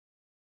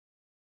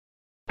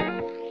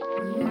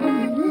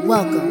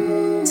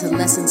Welcome to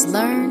Lessons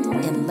Learned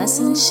and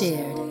Lessons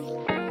Shared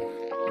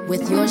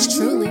with yours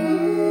truly,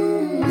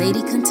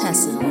 Lady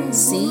Contessa,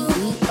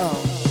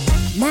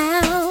 CEO.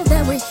 Now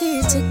that we're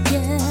here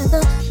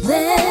together,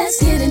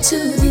 let's get into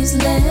these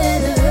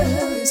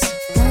letters.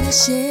 Gotta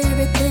share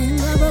everything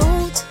I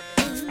wrote.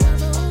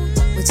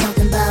 We're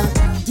talking about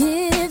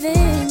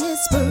giving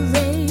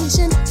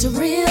inspiration to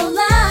real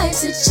life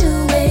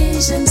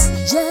situations,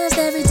 just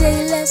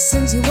everyday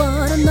lessons you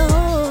wanna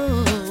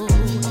know.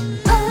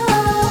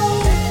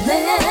 Oh,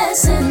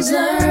 lessons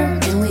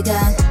learned, and we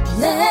got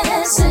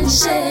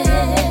lessons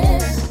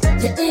shared.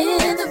 You're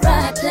in the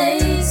right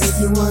place if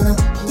you wanna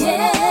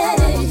get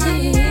it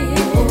here.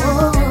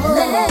 Oh,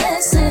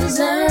 lessons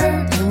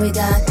learned, and we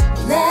got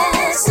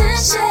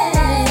lessons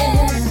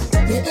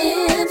shared. You're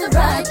in the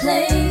right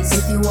place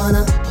if you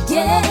wanna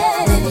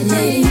get it here.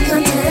 Lady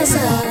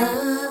Contessa,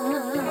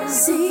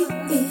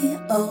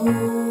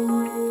 CEO.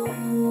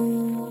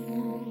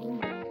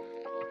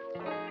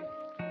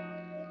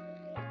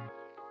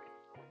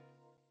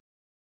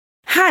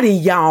 Howdy,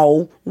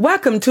 y'all.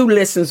 Welcome to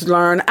Lessons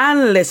Learned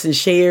and Lessons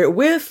Shared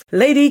with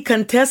Lady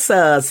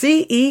Contessa,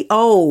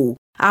 CEO.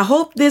 I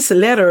hope this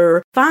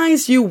letter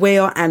finds you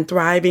well and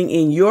thriving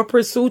in your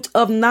pursuit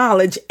of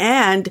knowledge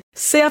and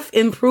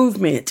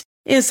self-improvement.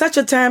 In such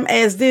a time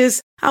as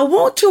this, I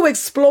want to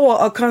explore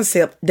a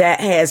concept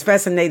that has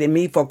fascinated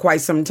me for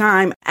quite some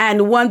time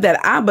and one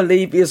that I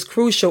believe is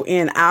crucial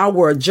in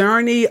our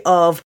journey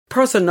of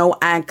personal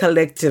and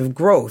collective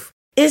growth.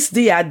 It's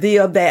the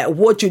idea that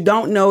what you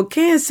don't know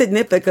can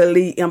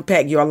significantly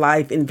impact your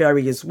life in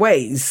various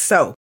ways.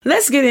 So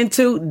let's get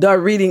into the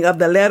reading of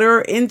the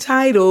letter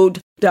entitled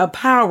The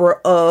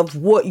Power of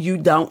What You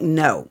Don't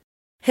Know.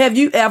 Have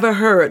you ever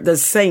heard the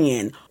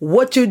saying,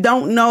 what you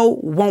don't know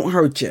won't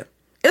hurt you?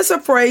 It's a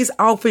phrase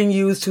often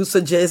used to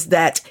suggest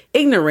that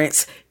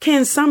ignorance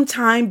can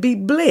sometimes be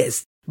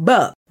bliss.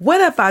 But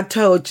what if I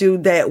told you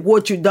that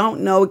what you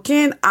don't know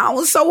can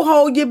also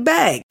hold you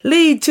back,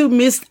 lead to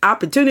missed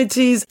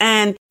opportunities,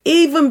 and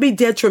even be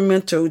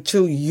detrimental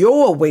to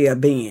your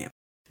well-being?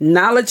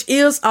 Knowledge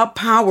is a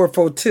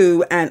powerful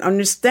tool, and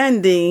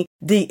understanding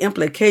the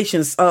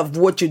implications of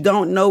what you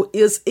don't know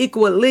is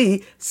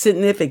equally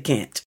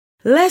significant.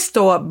 Let's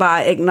start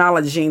by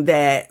acknowledging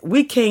that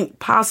we can't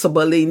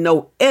possibly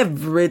know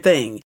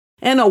everything.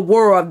 In a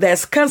world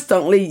that's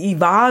constantly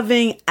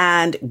evolving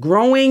and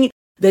growing,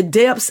 the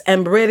depths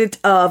and breadth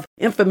of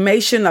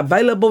information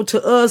available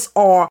to us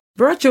are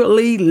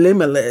virtually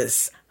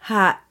limitless.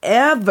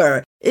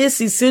 However, it's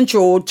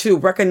essential to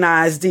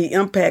recognize the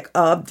impact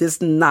of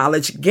this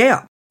knowledge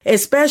gap,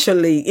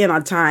 especially in a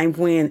time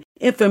when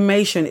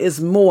information is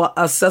more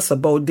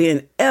accessible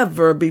than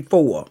ever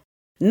before.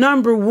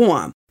 Number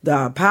one,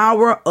 the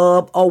power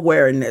of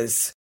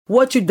awareness.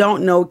 What you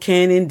don't know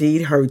can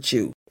indeed hurt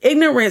you.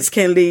 Ignorance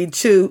can lead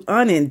to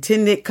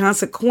unintended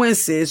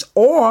consequences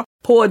or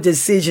poor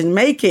decision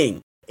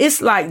making.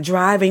 It's like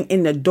driving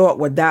in the dark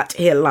without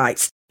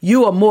headlights.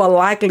 You are more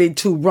likely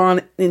to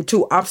run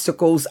into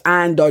obstacles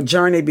and the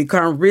journey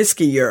become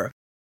riskier.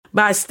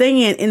 By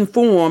staying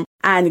informed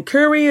and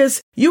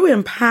curious, you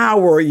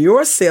empower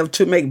yourself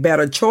to make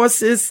better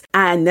choices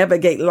and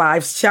navigate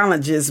life's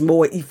challenges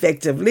more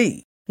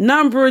effectively.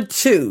 Number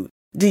two,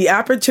 the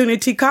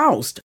opportunity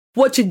cost.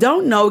 What you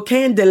don't know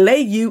can delay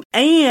you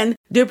and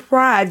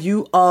deprive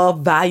you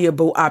of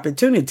valuable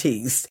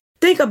opportunities.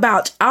 Think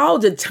about all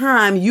the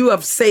time you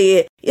have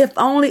said, if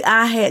only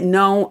I had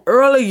known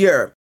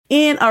earlier.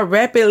 In a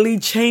rapidly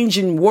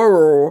changing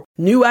world,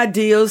 new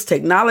ideas,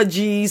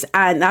 technologies,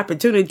 and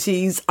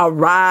opportunities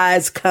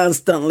arise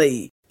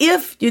constantly.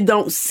 If you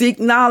don't seek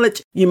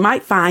knowledge, you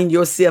might find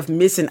yourself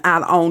missing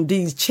out on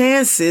these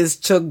chances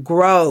to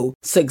grow,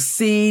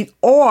 succeed,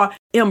 or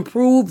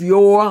improve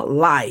your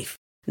life.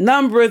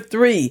 Number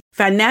three,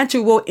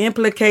 financial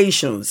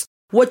implications.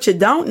 What you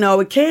don't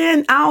know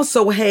can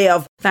also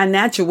have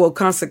financial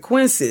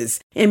consequences.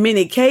 In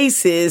many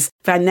cases,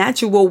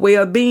 financial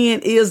well-being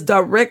is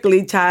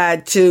directly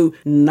tied to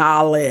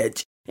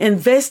knowledge.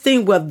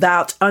 Investing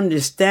without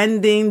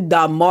understanding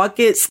the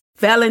markets,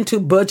 failing to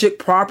budget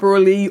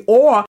properly,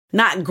 or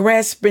not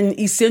grasping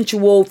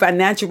essential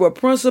financial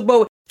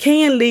principles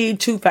can lead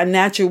to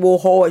financial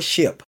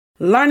hardship.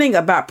 Learning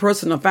about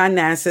personal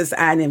finances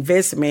and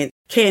investment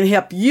can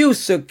help you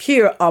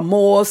secure a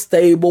more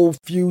stable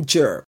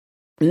future.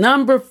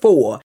 Number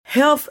four,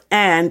 health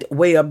and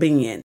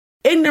well-being.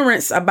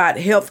 Ignorance about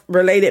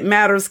health-related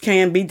matters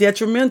can be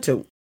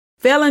detrimental.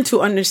 Failing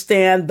to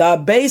understand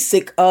the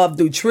basic of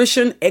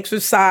nutrition,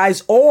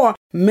 exercise, or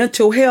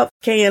mental health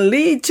can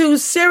lead to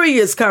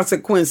serious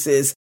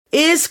consequences.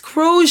 It's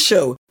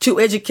crucial to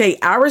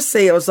educate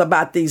ourselves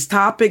about these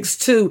topics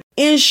to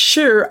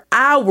ensure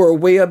our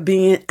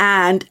well-being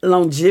and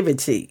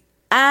longevity.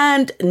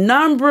 And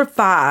number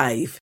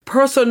five,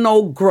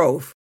 personal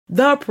growth.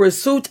 The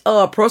pursuit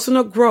of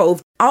personal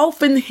growth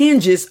often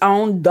hinges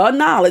on the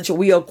knowledge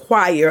we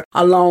acquire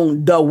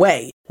along the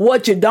way.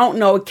 What you don't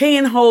know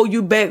can hold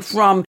you back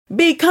from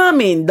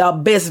becoming the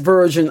best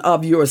version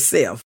of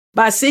yourself.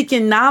 By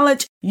seeking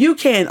knowledge, you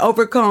can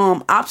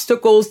overcome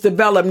obstacles,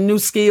 develop new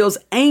skills,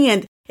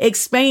 and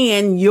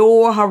expand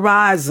your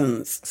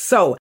horizons.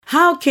 So,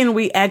 how can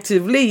we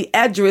actively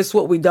address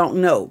what we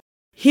don't know?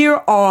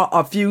 Here are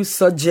a few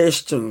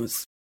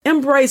suggestions.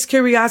 Embrace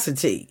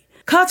curiosity.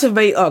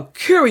 Cultivate a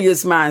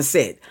curious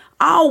mindset.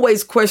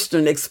 Always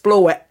question,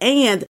 explore,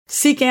 and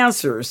seek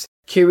answers.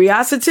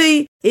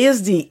 Curiosity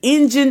is the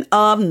engine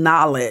of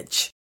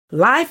knowledge.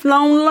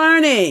 Lifelong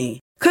learning.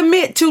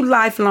 Commit to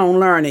lifelong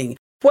learning,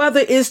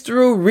 whether it's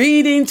through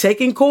reading,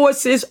 taking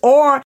courses,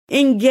 or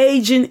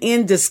engaging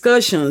in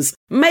discussions.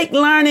 Make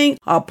learning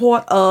a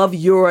part of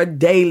your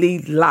daily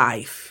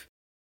life.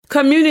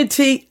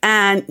 Community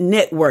and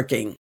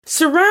networking.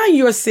 Surround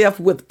yourself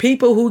with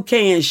people who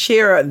can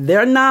share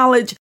their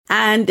knowledge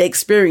and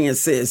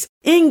experiences.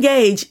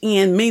 Engage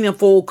in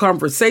meaningful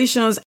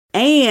conversations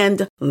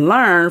and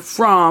learn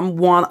from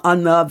one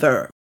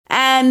another.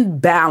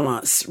 And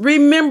balance.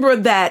 Remember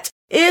that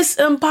it's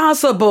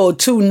impossible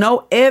to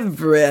know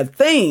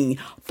everything.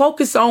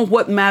 Focus on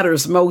what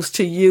matters most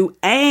to you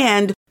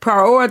and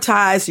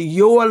prioritize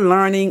your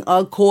learning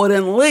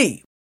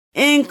accordingly.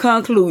 In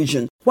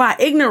conclusion, while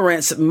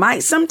ignorance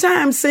might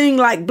sometimes seem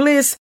like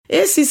bliss,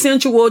 it's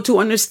essential to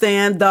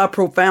understand the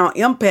profound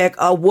impact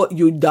of what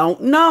you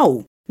don't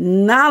know.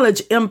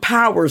 Knowledge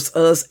empowers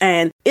us,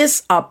 and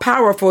it's a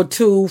powerful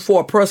tool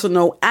for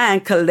personal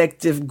and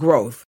collective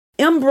growth.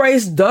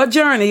 Embrace the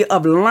journey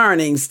of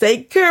learning.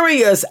 Stay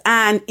curious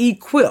and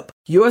equip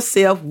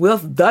yourself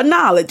with the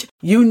knowledge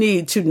you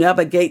need to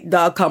navigate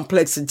the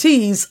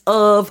complexities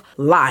of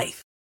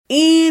life.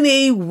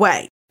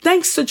 Anyway,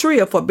 thanks to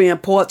Tria for being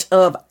part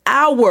of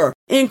our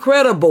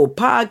incredible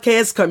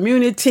podcast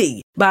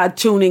community by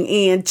tuning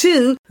in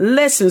to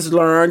Lessons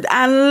Learned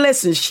and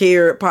Lessons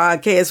Shared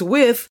podcast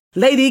with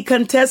Lady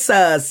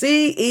Contessa,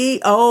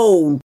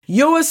 CEO.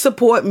 Your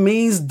support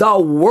means the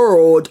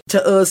world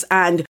to us,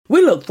 and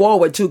we look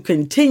forward to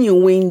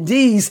continuing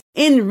these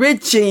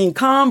enriching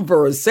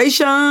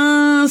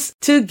conversations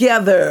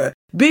together.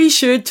 Be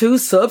sure to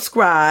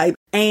subscribe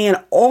and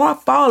or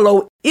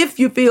follow if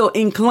you feel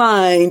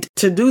inclined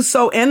to do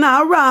so. And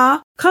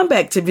come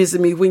back to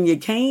visit me when you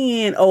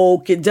can.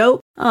 Okie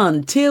doke.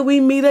 Until we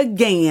meet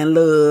again,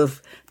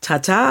 love.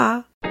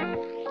 Ta-ta.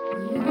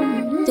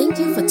 Thank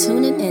you for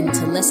tuning in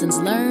to Lessons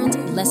Learned,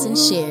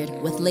 Lessons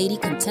Shared with Lady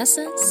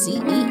Contessa,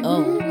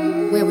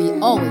 CEO, where we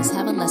always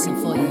have a lesson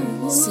for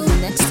you. See you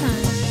next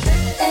time.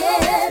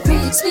 Every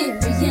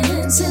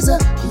experience is a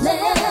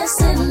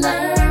lesson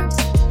learned,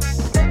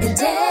 and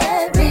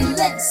every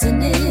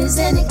lesson is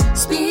an